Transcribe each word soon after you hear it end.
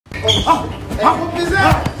A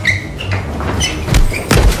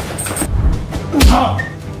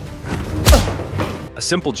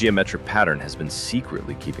simple geometric pattern has been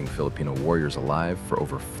secretly keeping Filipino warriors alive for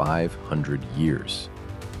over 500 years.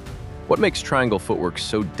 What makes triangle footwork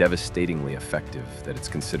so devastatingly effective that it's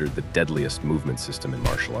considered the deadliest movement system in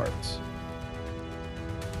martial arts?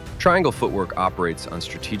 Triangle footwork operates on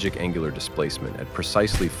strategic angular displacement at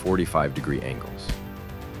precisely 45-degree angles.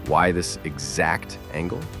 Why this exact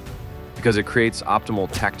angle? Because it creates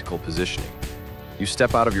optimal tactical positioning. You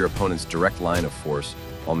step out of your opponent's direct line of force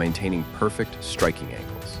while maintaining perfect striking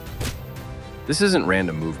angles. This isn't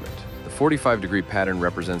random movement. The 45-degree pattern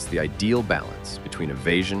represents the ideal balance between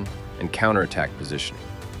evasion and counterattack positioning.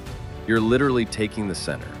 You're literally taking the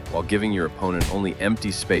center while giving your opponent only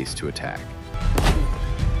empty space to attack.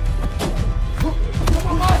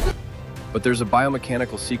 But there's a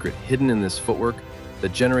biomechanical secret hidden in this footwork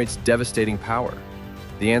that generates devastating power.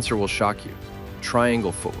 The answer will shock you.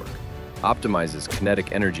 Triangle footwork optimizes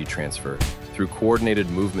kinetic energy transfer through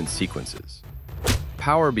coordinated movement sequences.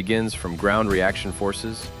 Power begins from ground reaction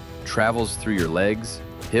forces, travels through your legs,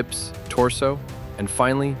 hips, torso, and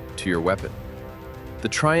finally to your weapon. The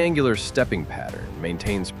triangular stepping pattern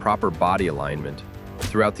maintains proper body alignment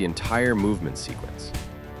throughout the entire movement sequence,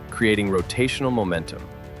 creating rotational momentum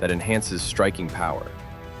that enhances striking power.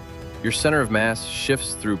 Your center of mass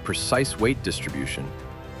shifts through precise weight distribution,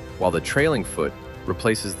 while the trailing foot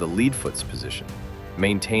replaces the lead foot's position,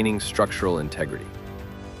 maintaining structural integrity.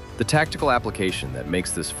 The tactical application that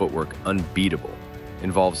makes this footwork unbeatable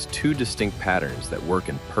involves two distinct patterns that work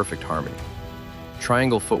in perfect harmony.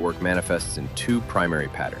 Triangle footwork manifests in two primary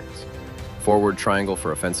patterns: forward triangle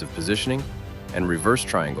for offensive positioning and reverse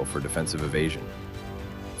triangle for defensive evasion.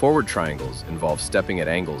 Forward triangles involve stepping at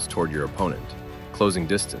angles toward your opponent, closing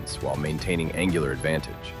distance while maintaining angular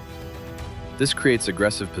advantage. This creates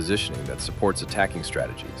aggressive positioning that supports attacking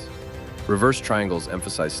strategies. Reverse triangles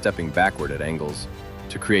emphasize stepping backward at angles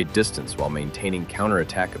to create distance while maintaining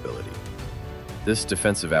counterattack ability. This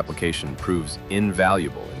defensive application proves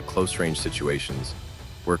invaluable in close-range situations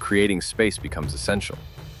where creating space becomes essential.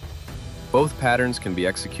 Both patterns can be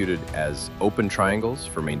executed as open triangles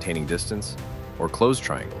for maintaining distance or closed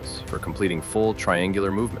triangles for completing full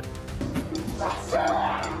triangular movement.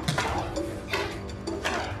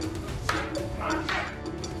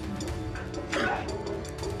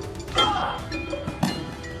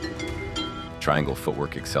 Triangle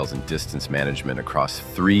footwork excels in distance management across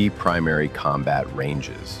three primary combat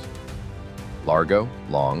ranges: largo,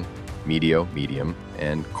 long, medio, medium,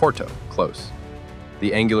 and corto, close.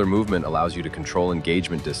 The angular movement allows you to control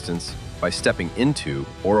engagement distance by stepping into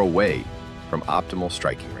or away from optimal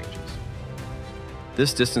striking ranges.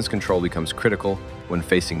 This distance control becomes critical when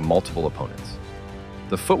facing multiple opponents.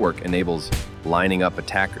 The footwork enables lining up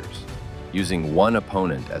attackers, using one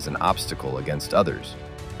opponent as an obstacle against others,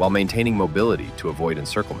 while maintaining mobility to avoid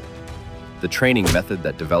encirclement. The training method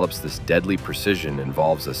that develops this deadly precision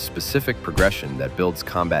involves a specific progression that builds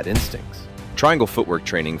combat instincts. Triangle footwork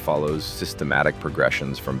training follows systematic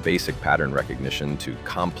progressions from basic pattern recognition to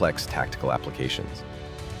complex tactical applications.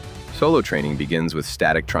 Solo training begins with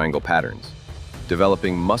static triangle patterns,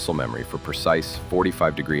 developing muscle memory for precise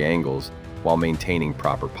 45-degree angles while maintaining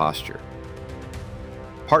proper posture.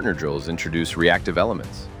 Partner drills introduce reactive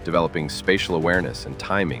elements, developing spatial awareness and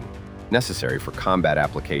timing necessary for combat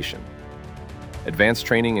application. Advanced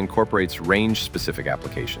training incorporates range-specific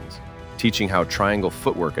applications, teaching how triangle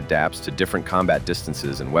footwork adapts to different combat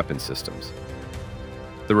distances and weapon systems.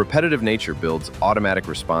 The repetitive nature builds automatic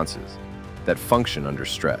responses that function under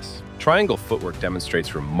stress. Triangle footwork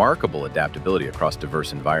demonstrates remarkable adaptability across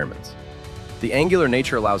diverse environments. The angular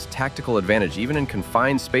nature allows tactical advantage even in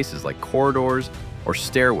confined spaces like corridors or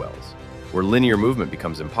stairwells, where linear movement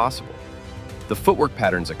becomes impossible. The footwork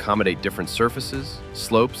patterns accommodate different surfaces,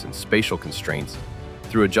 slopes, and spatial constraints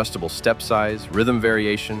through adjustable step size, rhythm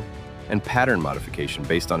variation, and pattern modification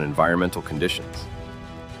based on environmental conditions.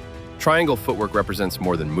 Triangle footwork represents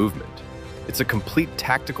more than movement. It's a complete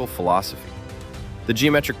tactical philosophy. The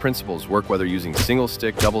geometric principles work whether using single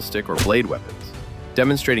stick, double stick, or blade weapons,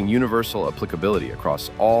 demonstrating universal applicability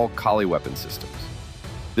across all Kali weapon systems.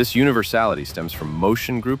 This universality stems from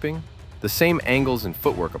motion grouping. The same angles and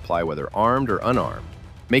footwork apply whether armed or unarmed,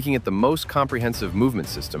 making it the most comprehensive movement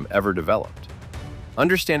system ever developed.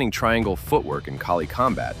 Understanding triangle footwork in Kali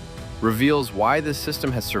combat reveals why this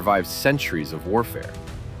system has survived centuries of warfare.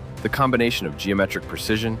 The combination of geometric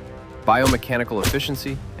precision, biomechanical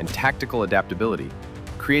efficiency, and tactical adaptability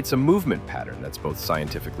creates a movement pattern that's both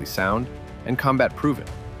scientifically sound and combat-proven.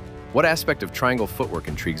 What aspect of triangle footwork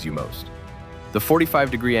intrigues you most? The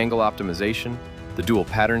 45-degree angle optimization, the dual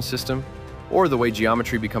pattern system, or the way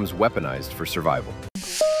geometry becomes weaponized for survival.